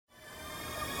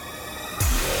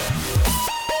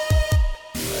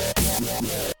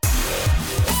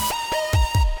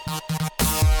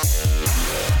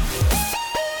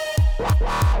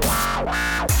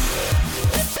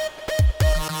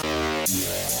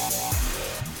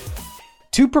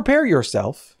To prepare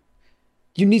yourself,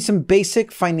 you need some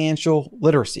basic financial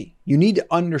literacy. You need to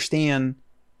understand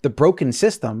the broken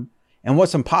system and what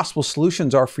some possible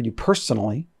solutions are for you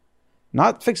personally.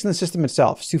 Not fixing the system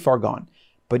itself, it's too far gone.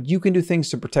 But you can do things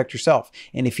to protect yourself.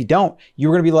 And if you don't,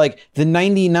 you're going to be like the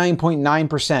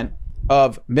 99.9%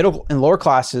 of middle and lower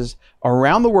classes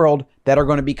around the world that are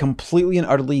going to be completely and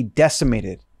utterly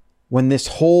decimated when this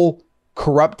whole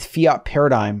corrupt fiat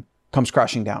paradigm comes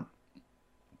crashing down.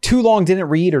 Too long didn't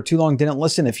read or too long didn't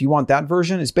listen. If you want that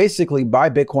version, it's basically buy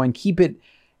Bitcoin, keep it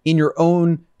in your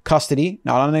own custody,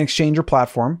 not on an exchange or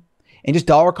platform, and just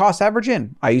dollar cost average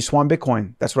in. I use Swan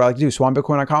Bitcoin. That's what I like to do.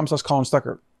 SwanBitcoin.com/Colin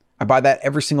Stuckert. I buy that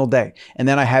every single day. And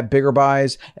then I have bigger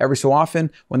buys every so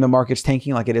often when the market's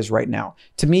tanking like it is right now.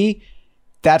 To me,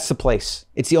 that's the place.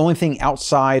 It's the only thing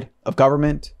outside of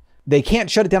government. They can't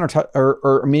shut it down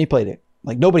or manipulate it.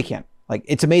 Like nobody can. Like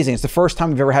it's amazing. It's the first time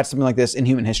we've ever had something like this in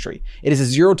human history. It is a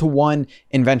 0 to 1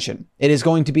 invention. It is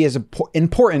going to be as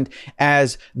important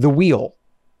as the wheel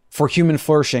for human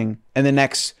flourishing in the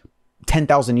next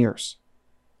 10,000 years.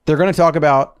 They're going to talk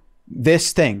about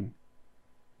this thing,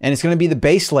 and it's going to be the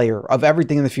base layer of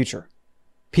everything in the future.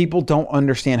 People don't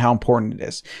understand how important it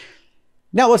is.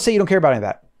 Now, let's say you don't care about any of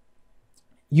that.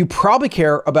 You probably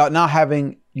care about not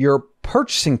having your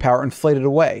purchasing power inflated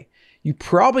away. You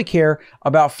probably care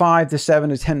about $5 to $7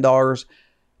 to $10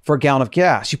 for a gallon of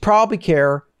gas. You probably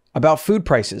care about food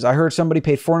prices. I heard somebody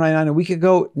paid $4.99 a week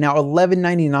ago. Now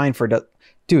 $11.99 for a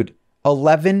dude.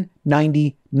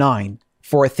 $11.99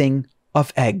 for a thing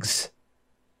of eggs.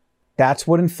 That's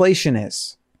what inflation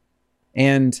is.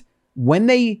 And when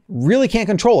they really can't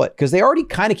control it, because they already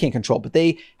kind of can't control it, but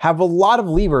they have a lot of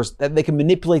levers that they can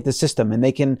manipulate the system, and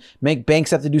they can make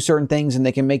banks have to do certain things, and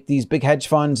they can make these big hedge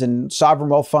funds and sovereign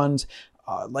wealth funds.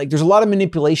 Like there's a lot of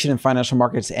manipulation in financial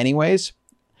markets anyways.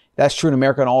 That's true in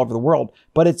America and all over the world.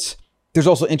 But there's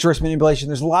also interest manipulation.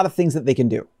 There's a lot of things that they can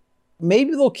do.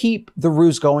 Maybe they'll keep the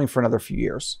ruse going for another few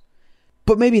years.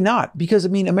 But maybe not, because, I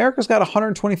mean, America's got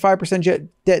 125%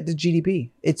 debt to GDP.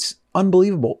 It's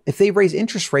unbelievable. If they raise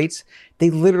interest rates,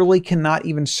 they literally cannot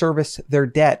even service their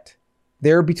debt.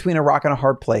 They're between a rock and a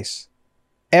hard place.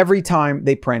 Every time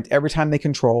they print, every time they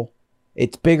control,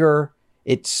 it's bigger,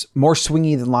 it's more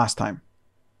swingy than last time.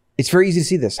 It's very easy to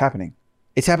see this happening.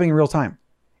 It's happening in real time.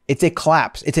 It's a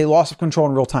collapse. It's a loss of control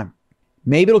in real time.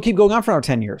 Maybe it'll keep going on for another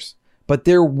 10 years, but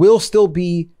there will still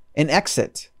be an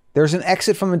exit. There's an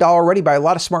exit from the dollar already by a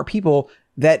lot of smart people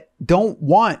that don't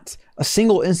want a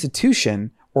single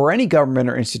institution or any government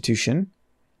or institution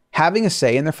having a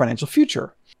say in their financial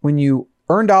future. When you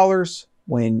earn dollars,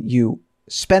 when you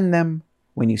spend them,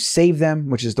 when you save them,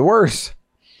 which is the worst,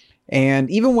 and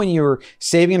even when you're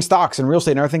saving in stocks and real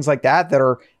estate and other things like that that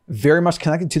are very much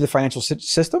connected to the financial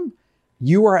system,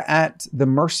 you are at the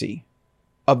mercy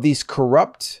of these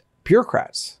corrupt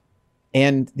bureaucrats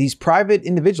and these private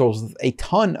individuals with a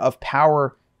ton of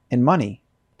power and money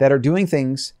that are doing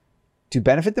things to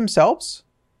benefit themselves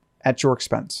at your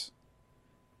expense.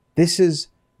 This is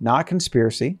not a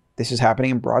conspiracy. This is happening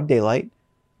in broad daylight.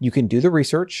 You can do the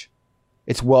research.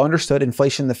 It's well understood.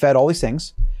 Inflation, the Fed, all these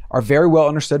things are very well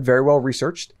understood, very well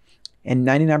researched. And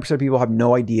 99% of people have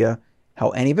no idea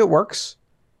how any of it works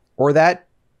or that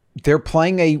they're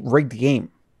playing a rigged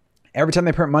game. Every time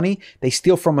they print money, they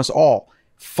steal from us all.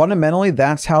 Fundamentally,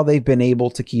 that's how they've been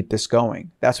able to keep this going.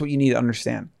 That's what you need to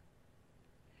understand.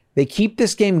 They keep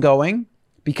this game going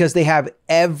because they have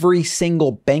every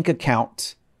single bank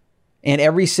account and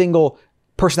every single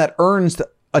person that earns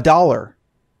a dollar.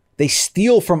 They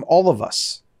steal from all of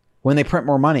us when they print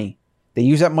more money. They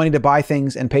use that money to buy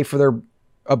things and pay for their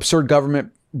absurd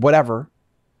government, whatever.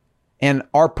 And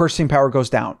our purchasing power goes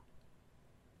down.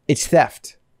 It's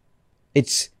theft.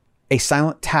 It's a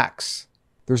silent tax.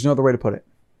 There's no other way to put it.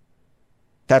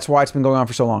 That's why it's been going on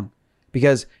for so long.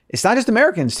 Because it's not just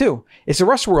Americans too. It's the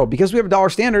rest of the world. Because we have a dollar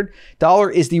standard. Dollar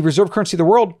is the reserve currency of the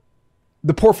world.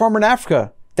 The poor farmer in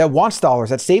Africa that wants dollars,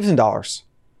 that saves in dollars,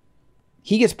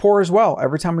 he gets poor as well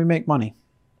every time we make money.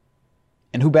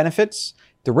 And who benefits?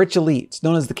 The rich elite. It's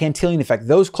known as the Cantillon effect.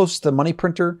 Those closest to the money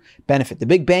printer benefit. The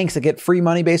big banks that get free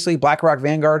money, basically, BlackRock,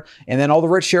 Vanguard, and then all the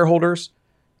rich shareholders.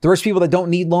 The rich people that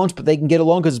don't need loans, but they can get a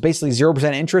loan because it's basically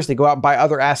 0% interest. They go out and buy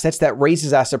other assets that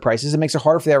raises asset prices. It makes it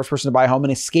harder for the average person to buy a home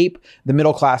and escape the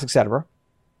middle class, etc.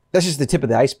 That's just the tip of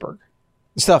the iceberg.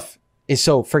 The stuff is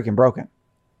so freaking broken.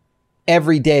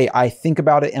 Every day I think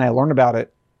about it and I learn about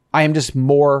it. I am just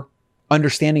more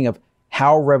understanding of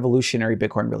how revolutionary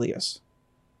Bitcoin really is.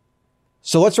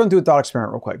 So let's run through a thought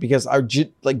experiment real quick, because I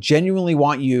genuinely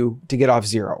want you to get off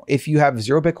zero. If you have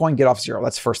zero Bitcoin, get off zero.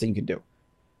 That's the first thing you can do.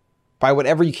 Buy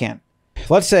whatever you can.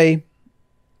 Let's say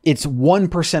It's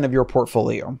 1% of your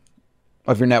portfolio,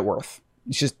 of your net worth.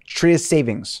 It's just treat it as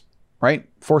savings, right?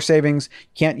 For savings,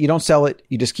 you don't sell it.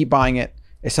 You just keep buying it.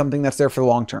 It's something that's there for the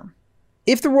long term.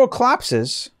 If the world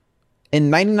collapses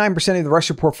and 99% of the rest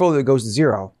of your portfolio goes to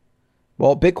zero,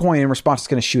 well, Bitcoin in response is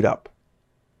going to shoot up.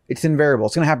 It's invariable.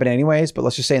 It's going to happen anyways, but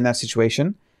let's just say in that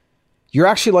situation, you're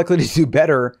actually likely to do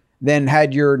better than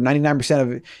had your 99%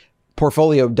 of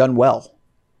portfolio done well,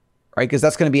 right? Because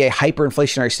that's going to be a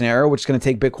hyperinflationary scenario, which is going to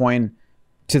take Bitcoin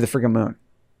to the freaking moon.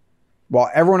 While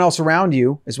everyone else around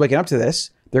you is waking up to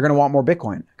this, they're going to want more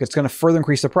Bitcoin because it's going to further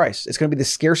increase the price. It's going to be the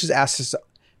scarcest asset.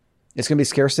 It's going to be the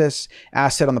scarcest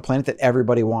asset on the planet that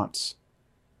everybody wants.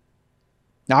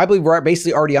 Now, I believe we're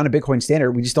basically already on a Bitcoin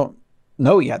standard. We just don't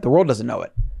know it yet. The world doesn't know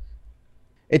it.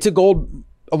 It took gold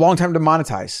a long time to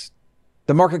monetize.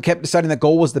 The market kept deciding that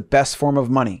gold was the best form of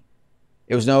money.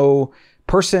 It was no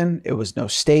person. It was no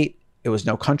state. It was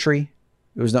no country.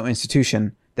 It was no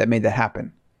institution that made that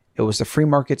happen. It was the free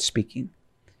market speaking.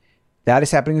 That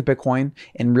is happening with Bitcoin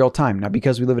in real time. Now,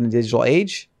 because we live in a digital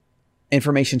age,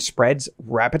 information spreads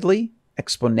rapidly,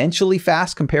 exponentially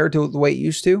fast compared to the way it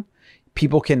used to.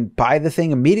 People can buy the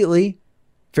thing immediately,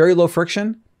 very low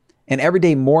friction, and every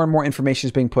day more and more information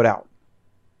is being put out.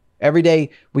 Every day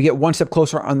we get one step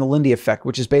closer on the Lindy effect,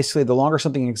 which is basically the longer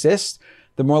something exists,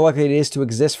 the more likely it is to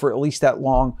exist for at least that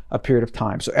long a period of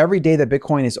time. So every day that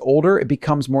Bitcoin is older, it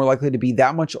becomes more likely to be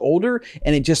that much older,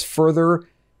 and it just further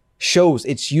shows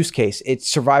its use case,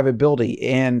 its survivability,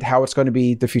 and how it's going to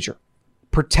be the future.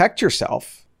 Protect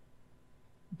yourself.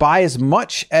 Buy as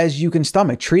much as you can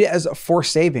stomach. Treat it as for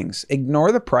savings.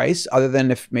 Ignore the price, other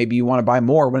than if maybe you want to buy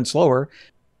more when it's lower.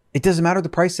 It doesn't matter what the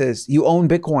price is. You own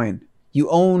Bitcoin. You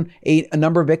own a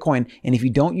number of Bitcoin. And if you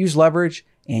don't use leverage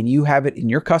and you have it in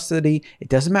your custody, it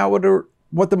doesn't matter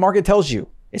what the market tells you.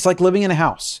 It's like living in a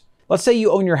house. Let's say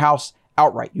you own your house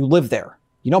outright. You live there.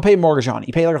 You don't pay a mortgage on it.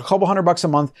 You pay like a couple $100 a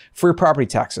month for your property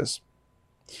taxes.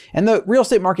 And the real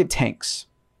estate market tanks.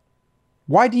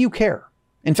 Why do you care?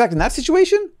 In fact, in that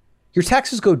situation, your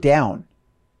taxes go down.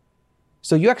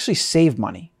 So you actually save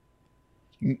money.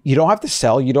 You don't have to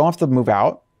sell. You don't have to move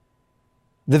out.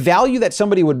 The value that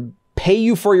somebody would pay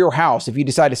you for your house if you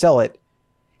decide to sell it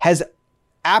has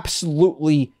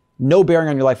absolutely no bearing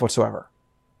on your life whatsoever.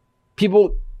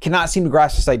 People cannot seem to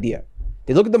grasp this idea.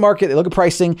 They look at the market, they look at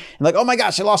pricing, and like, oh my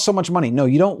gosh, I lost so much money. No,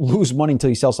 you don't lose money until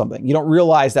you sell something. You don't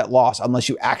realize that loss unless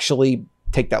you actually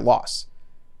take that loss.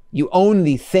 You own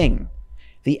the thing.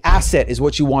 The asset is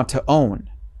what you want to own.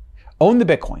 Own the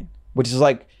Bitcoin, which is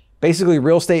like basically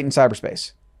real estate in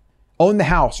cyberspace. Own the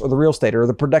house or the real estate or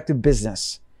the productive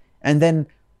business. And then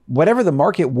whatever the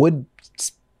market would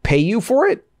pay you for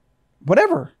it,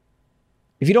 whatever.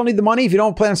 If you don't need the money, if you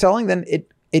don't plan on selling, then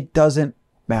it doesn't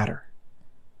matter.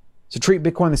 So treat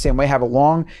Bitcoin the same way. Have a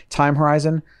long time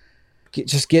horizon.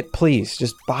 Just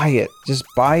buy it. Just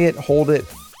buy it, hold it.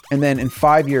 And then in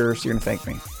 5 years, you're going to thank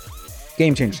me.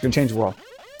 Game changer. It's going to change the world.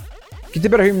 Get the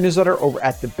Better Human newsletter over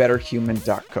at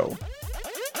thebetterhuman.co.